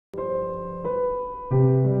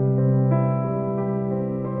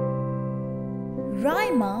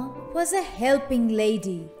Raima was a helping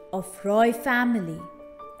lady of Roy family.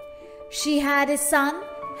 She had a son,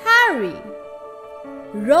 Harry.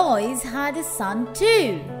 Roy's had a son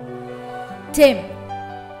too, Tim.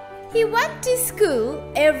 He went to school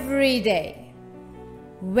every day.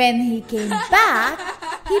 When he came back,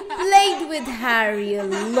 he played with Harry a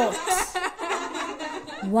lot.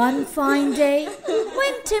 One fine day,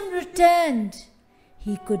 when Tim returned,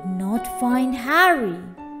 he could not find Harry.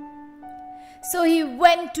 So he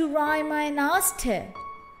went to Raima and asked her,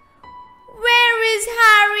 "Where is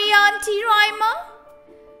Harry, Auntie Raima?"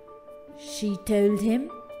 She told him,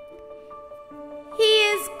 "He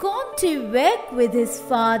is gone to work with his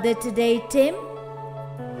father today, Tim."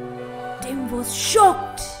 Tim was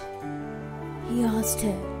shocked. He asked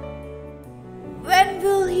her, "When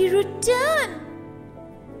will he return?"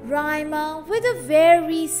 Raima, with a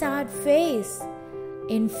very sad face,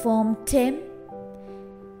 informed Tim,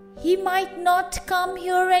 "He might not come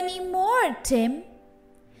here anymore, Tim.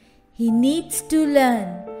 He needs to learn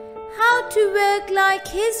how to work like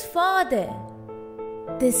his father."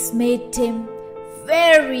 This made Tim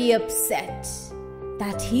very upset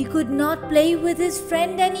that he could not play with his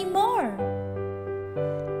friend anymore.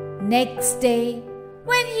 Next day,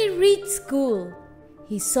 when he reached school,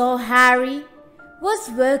 he saw Harry was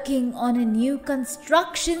working on a new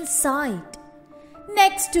construction site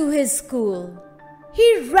next to his school. He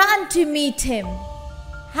ran to meet him.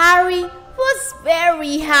 Harry was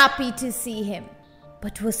very happy to see him,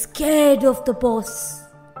 but was scared of the boss.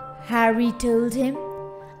 Harry told him,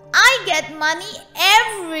 "I get money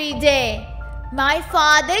every day. My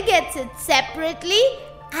father gets it separately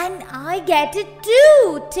and I get it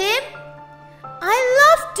too, Tim. I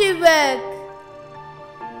love to work."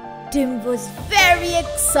 Tim was very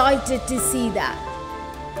excited to see that.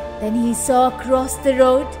 Then he saw across the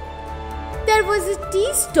road there was a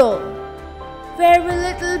tea stall where a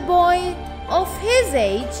little boy of his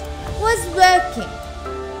age was working.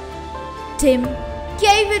 Tim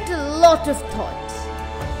gave it a lot of thought.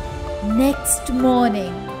 Next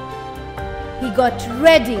morning, he got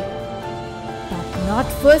ready, but not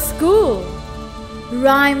for school.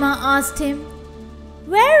 Raima asked him,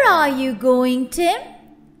 "Where are you going, Tim?"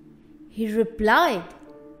 He replied,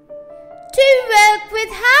 "To work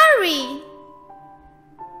with Harry."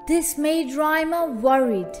 This made Raima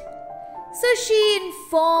worried, so she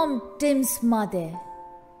informed Tim's mother.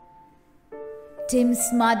 Tim's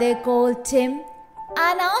mother called Tim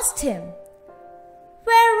and asked him,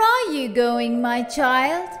 "Where are you going, my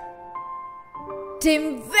child?" Tim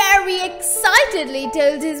very excitedly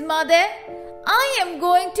told his mother, "I am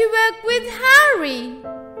going to work with Harry."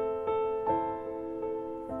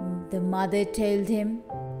 The mother told him,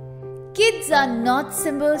 "Kids are not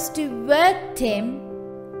supposed to work, Tim."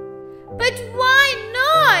 "But why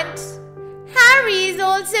not? Harry is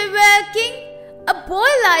also working. A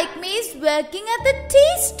boy like me is working at the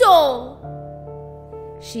tea stall."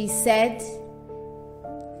 She said,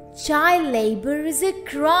 "Child labor is a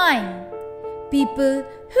crime. People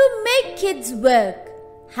who make kids work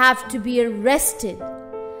have to be arrested,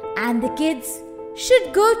 and the kids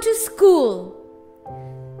should go to school.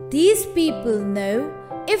 These people know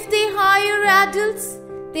if they hire adults,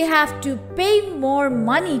 they have to pay more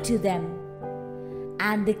money to them,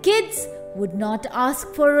 and the kids would not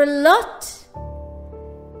ask for a lot."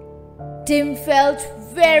 Tim felt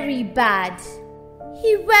very bad.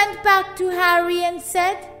 He went back to Harry and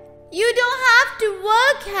said, "You don't have to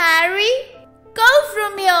work, Harry. Go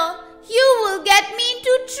from here. You will get me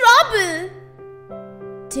into trouble."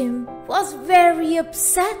 Tim was very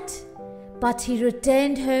upset, but he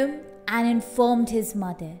returned home and informed his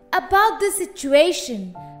mother about the situation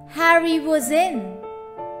Harry was in.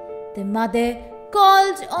 The mother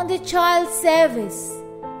called on the child service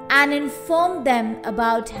and informed them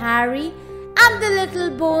about Harry and the little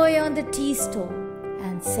boy on the tea stall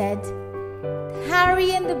and said, "Harry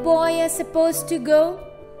and the boy are supposed to go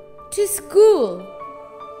to school."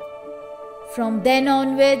 From then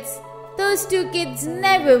onwards, those two kids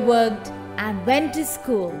never worked and went to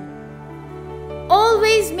school.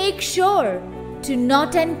 Always make sure to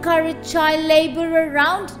not encourage child labor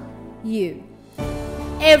around you.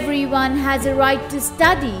 Everyone has a right to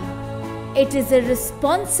study. It is a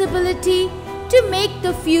responsibility to make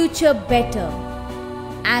the future better.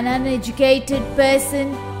 An uneducated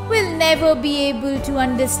person will never be able to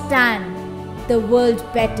understand the world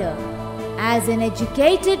better, as an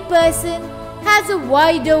educated person has a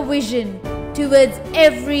wider vision towards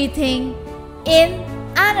everything in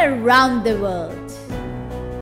and around the world.